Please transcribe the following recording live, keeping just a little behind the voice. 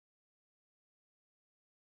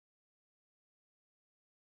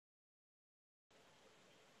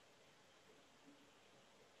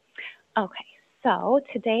Okay, so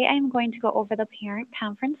today I'm going to go over the parent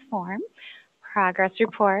conference form, progress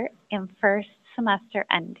report, and first semester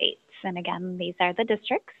end dates. And again, these are the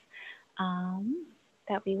districts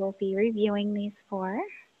that we will be reviewing these for.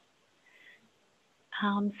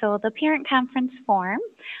 So the parent conference form,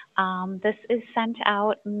 this is sent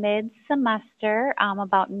out mid-semester,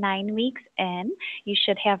 about 9 weeks in. You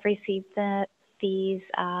should have received these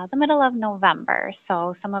the middle of November.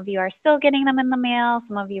 So some of you are still getting them in the mail.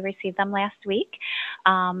 Some of you received them last week.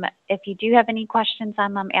 If you do have any questions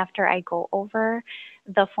on them after I go over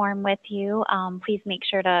the form with you, please make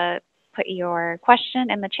sure to put your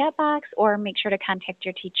question in the chat box or make sure to contact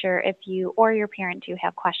your teacher if you or your parent do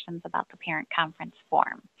have questions about the parent conference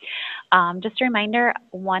form. Just a reminder,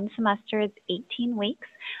 one semester is 18 weeks.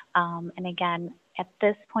 And again, at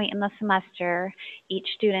this point in the semester, each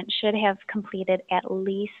student should have completed at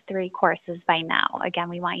least 3 courses by now. Again,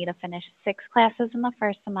 we want you to finish 6 classes in the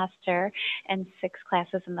first semester and 6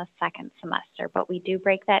 classes in the second semester. But we do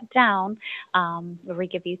break that down where we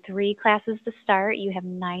give you 3 classes to start. You have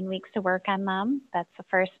 9 weeks to work on them. That's the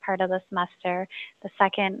first part of the semester. The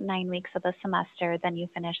second 9 weeks of the semester, then you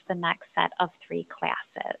finish the next set of 3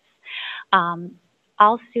 classes.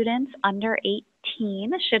 All students under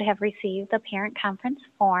 18 should have received the parent conference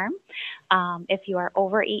form. If you are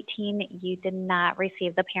over 18, you did not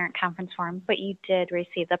receive the parent conference form, but you did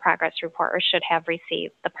receive the progress report or should have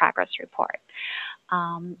received the progress report.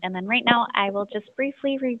 And then right now, I will just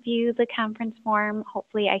briefly review the conference form.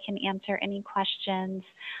 Hopefully, I can answer any questions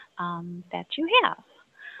that you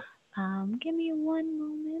have. Give me one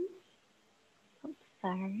moment. Oops,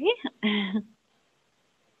 sorry.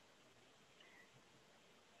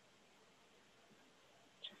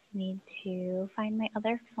 Need to find my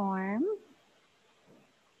other form.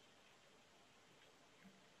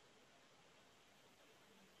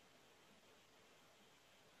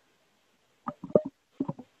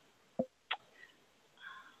 Let's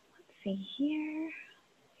see here.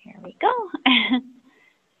 Here we go.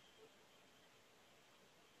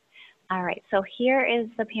 All right, so here is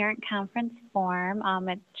the parent conference form.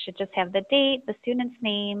 It should just have the date, the student's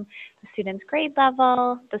name, the student's grade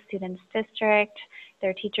level, the student's district.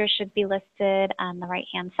 Their teacher should be listed on the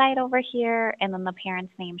right-hand side over here, and then the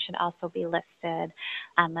parent's name should also be listed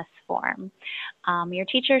on this form. Your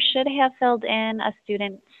teacher should have filled in a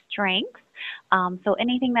student's strength. So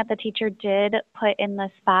anything that the teacher did put in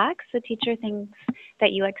this box, the teacher thinks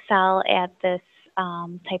that you excel at this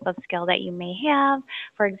type of skill that you may have.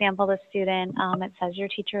 For example, the student, it says your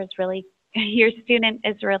student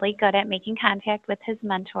is really good at making contact with his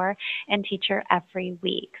mentor and teacher every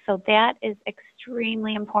week. So that is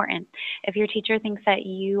extremely important. If your teacher thinks that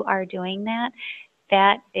you are doing that,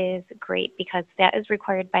 that is great because that is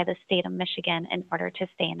required by the state of Michigan in order to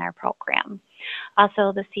stay in our program.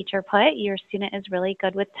 Also, this teacher put, your student is really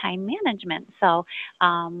good with time management. So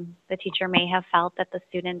the teacher may have felt that the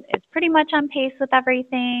student is pretty much on pace with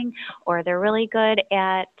everything, or they're really good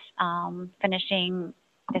at finishing.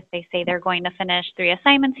 If they say they're going to finish 3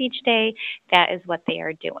 assignments each day, that is what they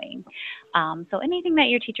are doing. So anything that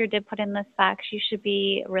your teacher did put in this box, you should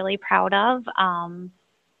be really proud of.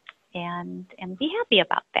 And be happy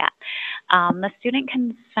about that. The student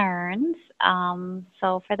concerns,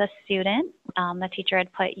 so for the student, the teacher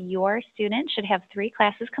had put your student should have 3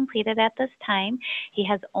 classes completed at this time. He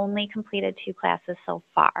has only completed 2 classes so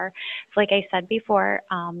far. So like I said before,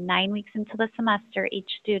 9 weeks into the semester, each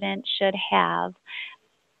student should have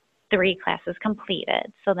 3 classes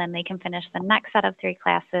completed. So then they can finish the next set of 3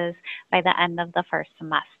 classes by the end of the first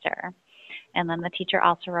semester. And then the teacher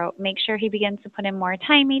also wrote, make sure he begins to put in more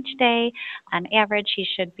time each day. On average, he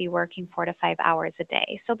should be working 4 to 5 hours a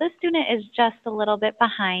day. So this student is just a little bit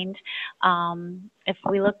behind. If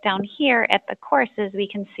we look down here at the courses, we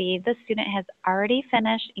can see this student has already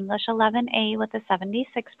finished English 11A with a 76%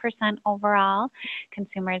 overall,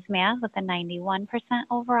 Consumers Math with a 91%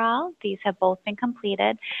 overall. These have both been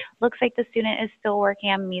completed. Looks like the student is still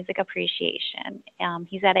working on music appreciation.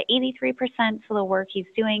 He's at an 83%, so the work he's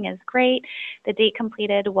doing is great. The date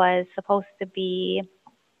completed was supposed to be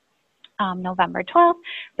November 12th,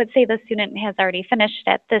 but say the student has already finished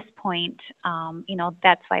at this point,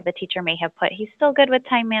 that's why the teacher may have put he's still good with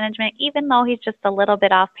time management, even though he's just a little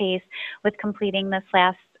bit off pace with completing this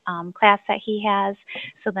last class that he has.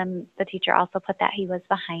 So then the teacher also put that he was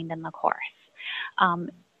behind in the course.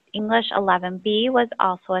 English 11B was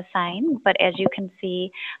also assigned, but as you can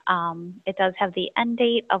see, it does have the end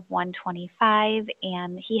date of 1/25,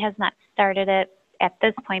 and he has not started it at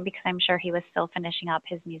this point because I'm sure he was still finishing up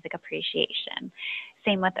his music appreciation.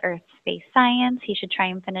 Same with Earth Space Science. He should try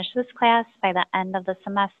and finish this class by the end of the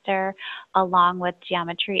semester, along with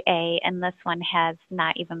Geometry A, and this one has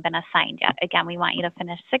not even been assigned yet. Again, we want you to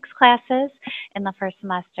finish 6 classes in the first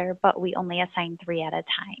semester, but we only assign 3 at a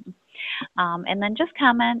time. And then just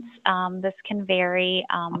comments, this can vary.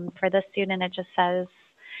 For the student, it just says,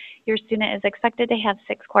 your student is expected to have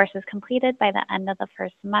 6 courses completed by the end of the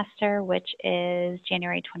first semester, which is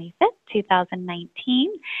January 25th,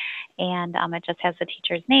 2019. And it just has the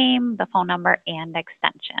teacher's name, the phone number, and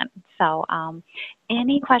extension. So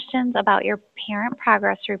any questions about your parent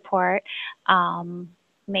progress report,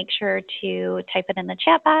 make sure to type it in the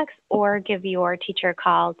chat box or give your teacher a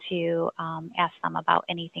call to ask them about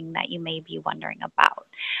anything that you may be wondering about.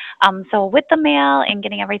 So with the mail and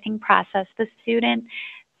getting everything processed, the student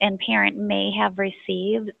and parent may have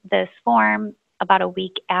received this form about a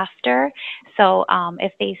week after. So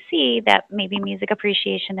if they see that maybe music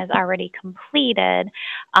appreciation is already completed,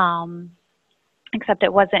 except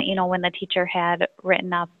it wasn't, you know, when the teacher had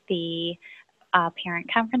written up the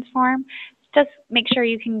parent conference form, just make sure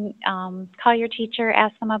you can call your teacher,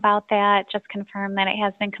 ask them about that, just confirm that it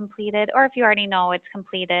has been completed. Or if you already know it's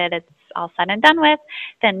completed, it's all said and done with,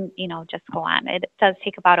 then, you know, just go on. It does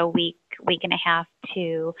take about a week, week and a half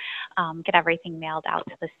to get everything mailed out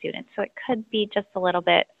to the student. So it could be just a little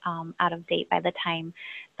bit out of date by the time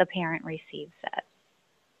the parent receives it.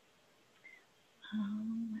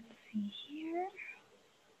 Let's see here.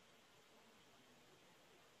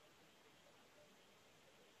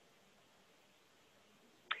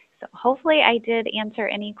 So hopefully I did answer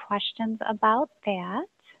any questions about that.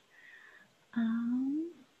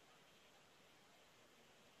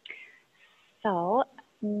 So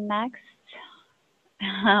next,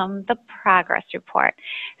 the progress report.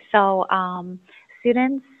 So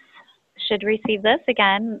students should receive this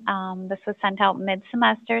again. This was sent out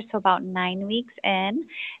mid-semester, so about 9 weeks in.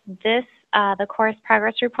 This, the course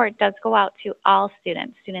progress report does go out to all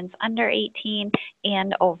students, students under 18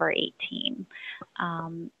 and over 18.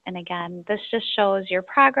 And again, this just shows your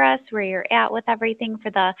progress, where you're at with everything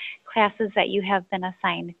for the classes that you have been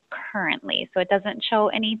assigned currently. So it doesn't show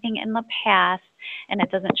anything in the past, and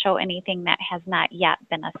it doesn't show anything that has not yet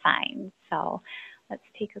been assigned. So let's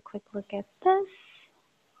take a quick look at this.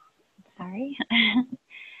 Sorry.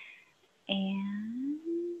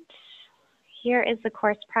 And here is the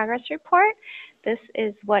course progress report. This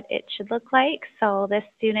is what it should look like. So this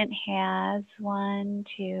student has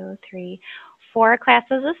 4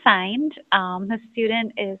 classes assigned. The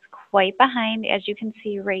student is quite behind. As you can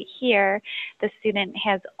see right here, the student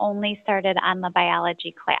has only started on the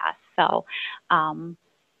biology class. So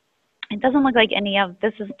it doesn't look like any of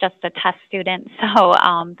this is just a test student. So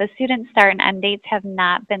the student start and end dates have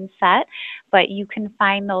not been set, but you can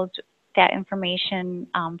find that information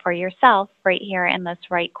for yourself right here in this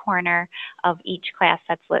right corner of each class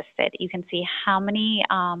that's listed. You can see how many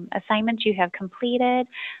assignments you have completed,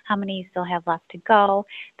 how many you still have left to go.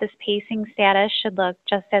 This pacing status should look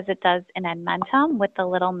just as it does in Edmentum, with the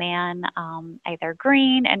little man either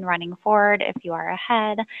green and running forward if you are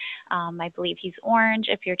ahead. I believe he's orange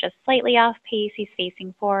if you're just slightly off pace, he's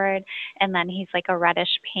facing forward, and then he's like a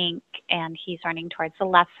reddish pink and he's running towards the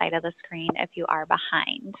left side of the screen if you are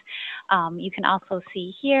behind. You can also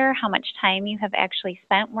see here how much time you have actually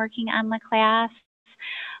spent working on the class,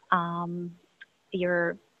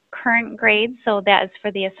 your current grade, so that is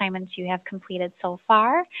for the assignments you have completed so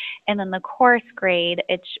far, and then the course grade,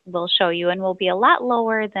 it will show you, and will be a lot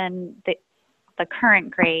lower than the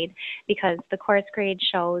current grade, because the course grade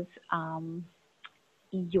shows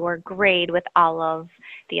your grade with all of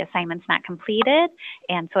the assignments not completed,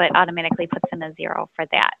 and so it automatically puts in a 0 for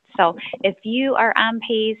that. So if you are on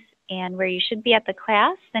pace and where you should be at the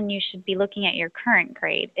class, then you should be looking at your current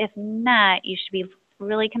grade. If not, you should be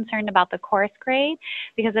really concerned about the course grade,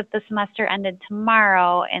 because if the semester ended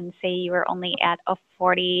tomorrow and say you were only at a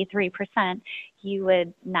 43%, you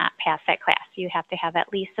would not pass that class. You have to have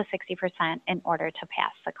at least a 60% in order to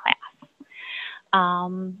pass the class.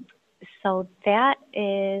 So that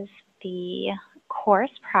is the course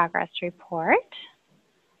progress report.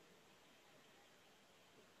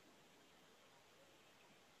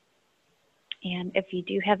 And if you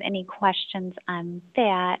do have any questions on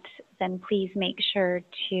that, then please make sure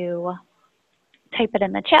to type it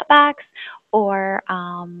in the chat box, or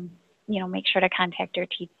make sure to contact your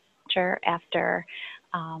teacher after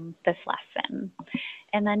this lesson.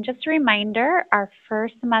 And then just a reminder, our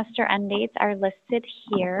first semester end dates are listed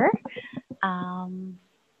here.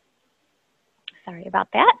 Sorry about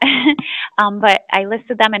that. But I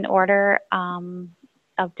listed them in order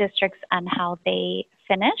of districts on how they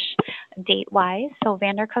finish date-wise. So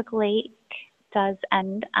Vandercook Lake does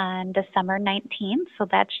end on December 19th, so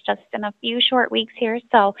that's just in a few short weeks here.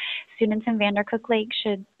 So students in Vandercook Lake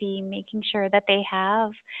should be making sure that they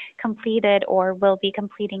have completed or will be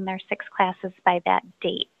completing their 6 classes by that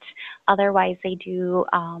date. Otherwise, they do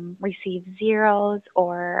receive zeros,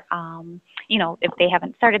 or, you know, if they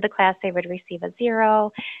haven't started the class, they would receive a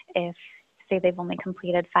 0. If, say, they've only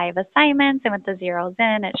completed 5 assignments and with the zeros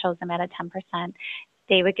in, it shows them at a 10%.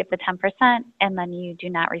 They would get the 10%, and then you do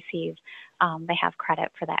not receive, they have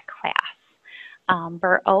credit for that class.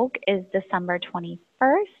 Burr Oak is December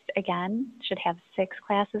 21st. Again, should have 6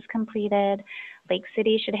 classes completed. Lake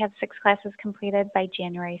City should have 6 classes completed by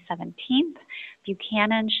January 17th.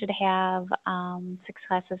 Buchanan should have 6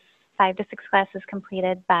 classes, 5 to 6 classes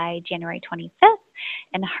completed by January 25th,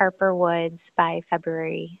 and Harper Woods by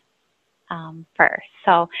February 1st.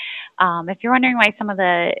 So if you're wondering why some of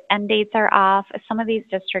the end dates are off, some of these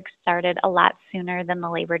districts started a lot sooner than the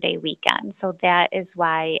Labor Day weekend. So that is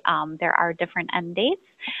why there are different end dates,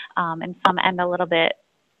 and some end a little bit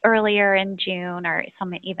earlier in June, or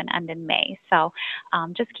some even end in May. So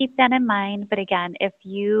just keep that in mind. But again, if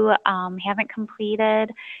you haven't completed,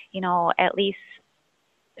 you know, at least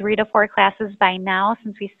 3 to 4 classes by now,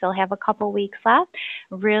 since we still have a couple weeks left,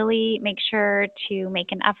 really make sure to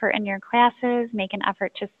make an effort in your classes, make an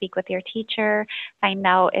effort to speak with your teacher, find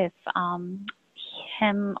out if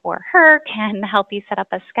him or her can help you set up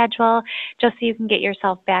a schedule, just so you can get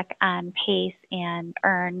yourself back on pace and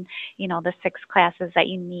earn, you know, the 6 classes that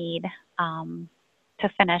you need to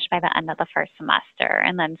finish by the end of the first semester.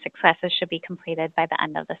 And then 6 classes should be completed by the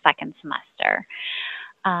end of the second semester.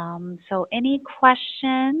 So any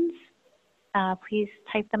questions, please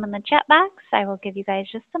type them in the chat box. I will give you guys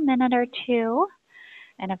just a minute or two.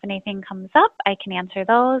 And if anything comes up, I can answer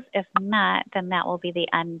those. If not, then that will be the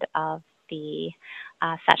end of the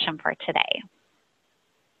session for today.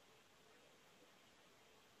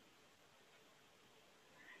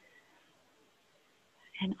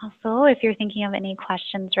 And also, if you're thinking of any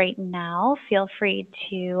questions right now, feel free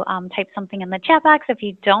to type something in the chat box. If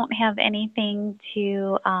you don't have anything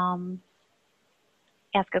to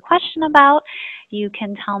ask a question about, you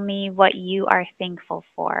can tell me what you are thankful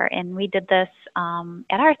for. And we did this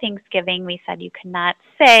at our Thanksgiving. We said you could not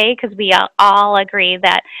say, because we all agree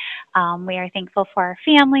that we are thankful for our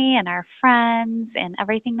family and our friends and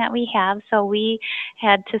everything that we have. So we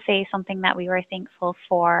had to say something that we were thankful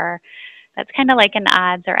for. That's kind of like an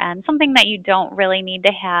odds or ends, something that you don't really need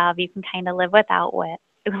to have. You can kind of live without,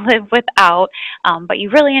 but you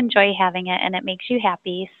really enjoy having it and it makes you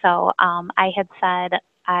happy. So I had said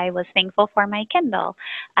I was thankful for my Kindle.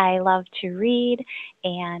 I love to read,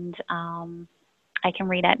 and I can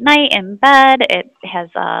read at night in bed. It has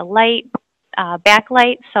a light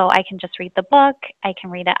backlight, so I can just read the book. I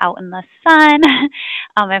can read it out in the sun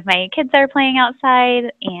if my kids are playing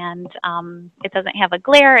outside, and it doesn't have a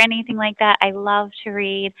glare or anything like that. I love to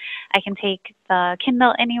read. I can take the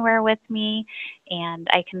Kindle anywhere with me, and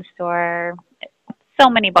I can store so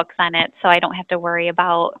many books on it, so I don't have to worry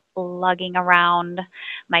about lugging around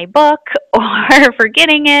my book or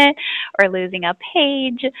forgetting it or losing a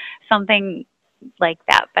page, something like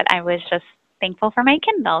that. But I was just thankful for my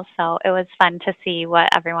Kindle, so it was fun to see what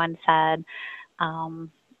everyone said.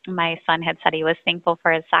 My son had said he was thankful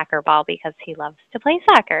for his soccer ball because he loves to play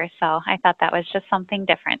soccer, so I thought that was just something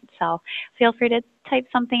different. So feel free to type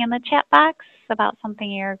something in the chat box about something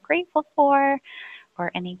you're grateful for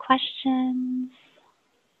or any questions.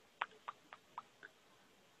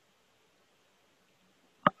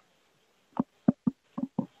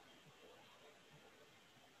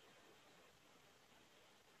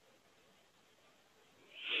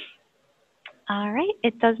 All right,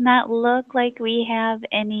 it does not look like we have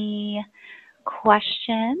any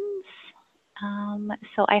questions.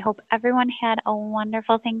 So I hope everyone had a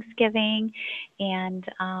wonderful Thanksgiving, and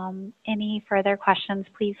any further questions,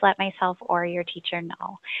 please let myself or your teacher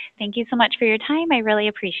know. Thank you so much for your time. I really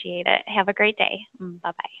appreciate it. Have a great day.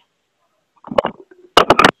 Bye-bye.